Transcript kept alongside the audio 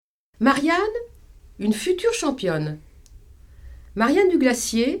Marianne, une future championne. Marianne du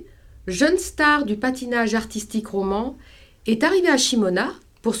Glacier, jeune star du patinage artistique roman, est arrivée à Shimona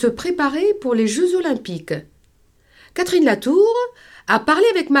pour se préparer pour les Jeux Olympiques. Catherine Latour a parlé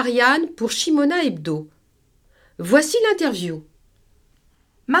avec Marianne pour Shimona Hebdo. Voici l'interview.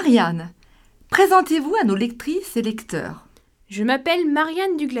 Marianne, présentez-vous à nos lectrices et lecteurs. Je m'appelle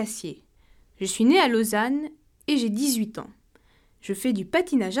Marianne du Glacier. Je suis née à Lausanne et j'ai 18 ans. Je fais du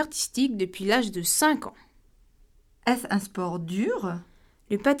patinage artistique depuis l'âge de 5 ans. Est-ce un sport dur ?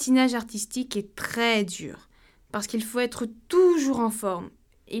 Le patinage artistique est très dur parce qu'il faut être toujours en forme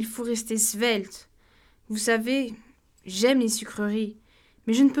et il faut rester svelte. Vous savez, j'aime les sucreries,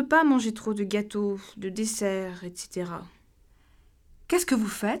 mais je ne peux pas manger trop de gâteaux, de desserts, etc. Qu'est-ce que vous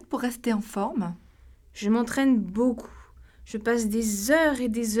faites pour rester en forme ? Je m'entraîne beaucoup. Je passe des heures et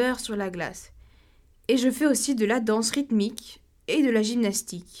des heures sur la glace. Et je fais aussi de la danse rythmique et de la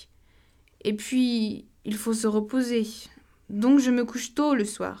gymnastique. Et puis, il faut se reposer. Donc je me couche tôt le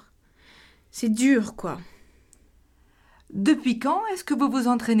soir. C'est dur, quoi. Depuis quand est-ce que vous vous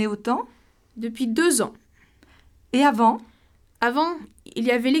entraînez autant ? Depuis 2 ans. Et avant ? Avant, il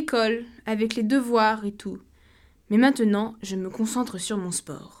y avait l'école, avec les devoirs et tout. Mais maintenant, je me concentre sur mon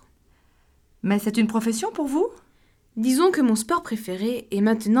sport. Mais c'est une profession pour vous ? Disons que mon sport préféré est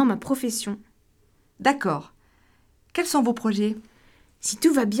maintenant ma profession. D'accord. Quels sont vos projets ? Si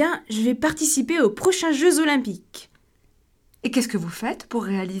tout va bien, je vais participer aux prochains Jeux Olympiques. Et qu'est-ce que vous faites pour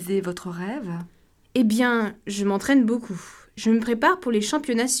réaliser votre rêve ? Eh bien, je m'entraîne beaucoup. Je me prépare pour les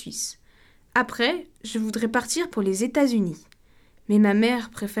championnats suisses. Après, je voudrais partir pour les États-Unis. Mais ma mère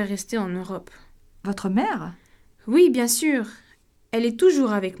préfère rester en Europe. Votre mère ? Oui, bien sûr. Elle est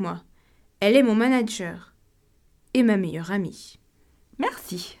toujours avec moi. Elle est mon manager. Et ma meilleure amie.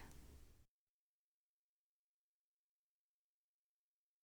 Merci.